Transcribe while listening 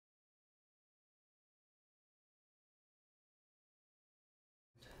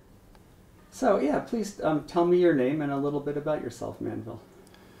So yeah, please tell me your name and a little bit about yourself, Manville.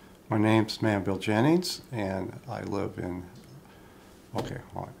 My name's Manville Jennings, and I live in, okay,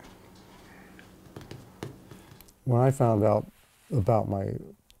 hold on. When I found out about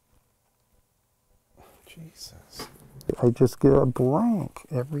Jesus, I just get a blank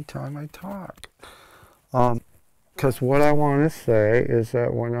every time I talk. Because what I want to say is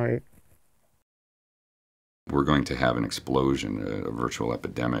that we're going to have an explosion, a virtual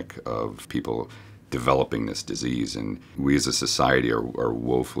epidemic of people developing this disease, and we as a society are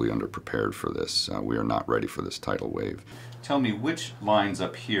woefully underprepared for this. We are not ready for this tidal wave. Tell me, which lines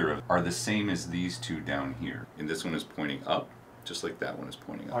up here are the same as these two down here? And this one is pointing up, just like that one is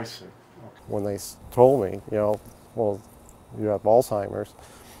pointing up. I see. When they told me, well, you have Alzheimer's,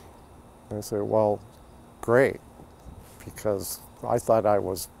 I said, well, great, because I thought I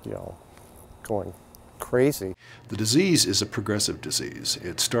was, going crazy. The disease is a progressive disease.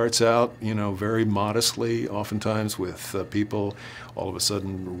 It starts out, very modestly, oftentimes with people all of a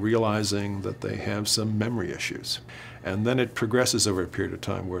sudden realizing that they have some memory issues. And then it progresses over a period of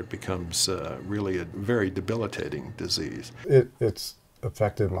time where it becomes really a very debilitating disease. It's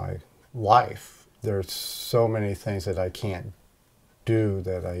affected my life. There's so many things that I can't do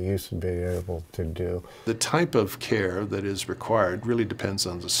that I used to be able to do. The type of care that is required really depends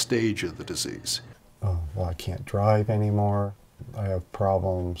on the stage of the disease. Well, I can't drive anymore. I have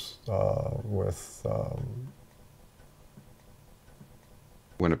problems with...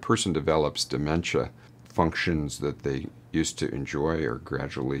 When a person develops dementia, functions that they used to enjoy are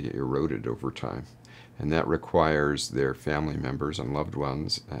gradually eroded over time. And that requires their family members and loved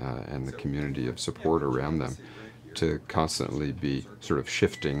ones and the community of support around them to constantly be sort of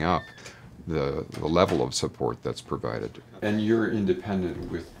shifting up the level of support that's provided. And you're independent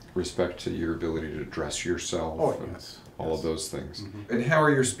with respect to your ability to dress yourself and all of those things. Mm-hmm. And how are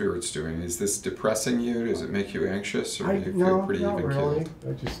your spirits doing? Is this depressing you? Does it make you anxious? Or do you feel pretty even really. keeled?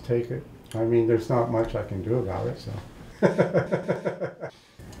 I just take it. I mean, there's not much I can do about it, so.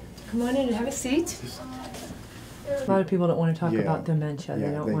 Come on in and have a seat. A lot of people don't want to talk about dementia.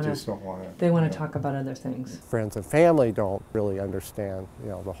 Yeah, they just don't want to. They want to talk about other things. Friends and family don't really understand,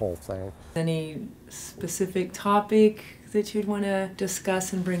 the whole thing. Any specific topic that you'd want to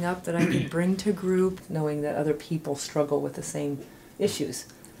discuss and bring up that I could bring to group, knowing that other people struggle with the same issues?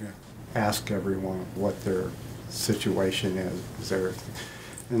 Yeah. Ask everyone what their situation is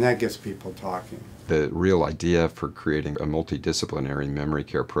and that gets people talking. The real idea for creating a multidisciplinary memory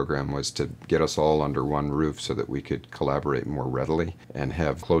care program was to get us all under one roof so that we could collaborate more readily and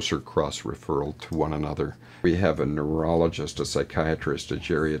have closer cross-referral to one another. We have a neurologist, a psychiatrist, a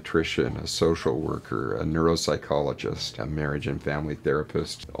geriatrician, a social worker, a neuropsychologist, a marriage and family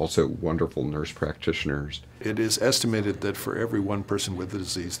therapist, also wonderful nurse practitioners. It is estimated that for every one person with the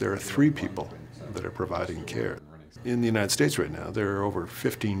disease, there are 3 people that are providing care. In the United States right now, there are over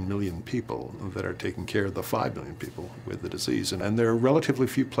 15 million people that are taking care of the 5 million people with the disease. And there are relatively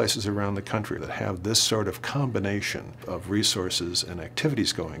few places around the country that have this sort of combination of resources and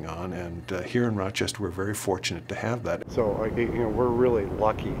activities going on. And here in Rochester, we're very fortunate to have that. So, we're really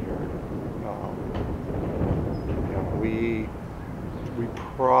lucky here. We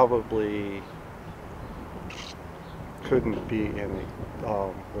probably couldn't be any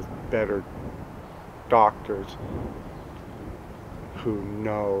with better doctors who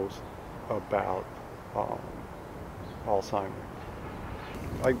knows about Alzheimer.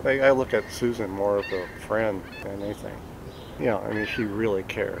 I look at Susan more as a friend than anything. She really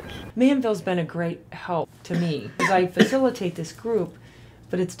cares. Manville's been a great help to me because I facilitate this group,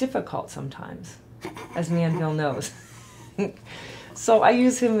 but it's difficult sometimes, as Manville knows. So I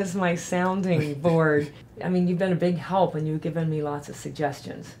use him as my sounding board. You've been a big help and you've given me lots of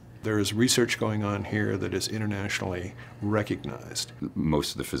suggestions. There is research going on here that is internationally recognized.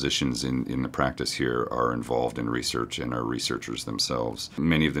 Most of the physicians in the practice here are involved in research and are researchers themselves.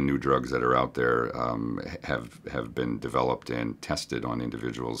 Many of the new drugs that are out there have been developed and tested on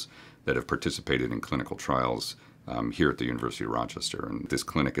individuals that have participated in clinical trials here at the University of Rochester. And this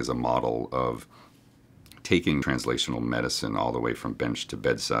clinic is a model of taking translational medicine all the way from bench to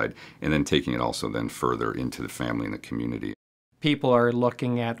bedside and then taking it also then further into the family and the community. People are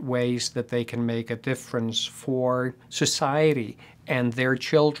looking at ways that they can make a difference for society and their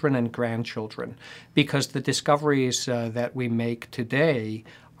children and grandchildren, because the discoveries that we make today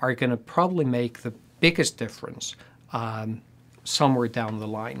are going to probably make the biggest difference somewhere down the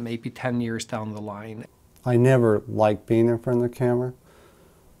line, maybe 10 years down the line. I never liked being in front of the camera,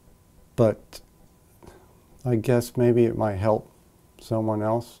 but I guess maybe it might help someone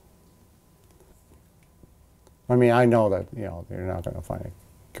else. I know that, they're not going to find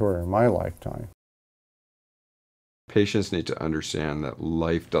occur in my lifetime. Patients need to understand that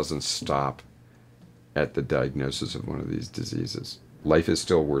life doesn't stop at the diagnosis of one of these diseases. Life is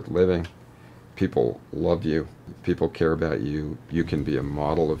still worth living. People love you. People care about you. You can be a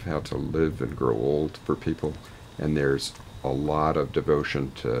model of how to live and grow old for people. And there's a lot of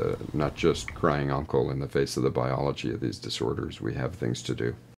devotion to not just crying uncle in the face of the biology of these disorders. We have things to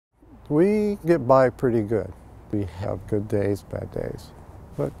do. We get by pretty good. We have good days, bad days.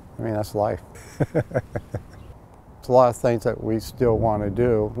 But, I mean, that's life. There's a lot of things that we still want to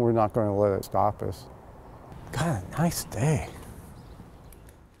do. We're not going to let it stop us. God, a nice day.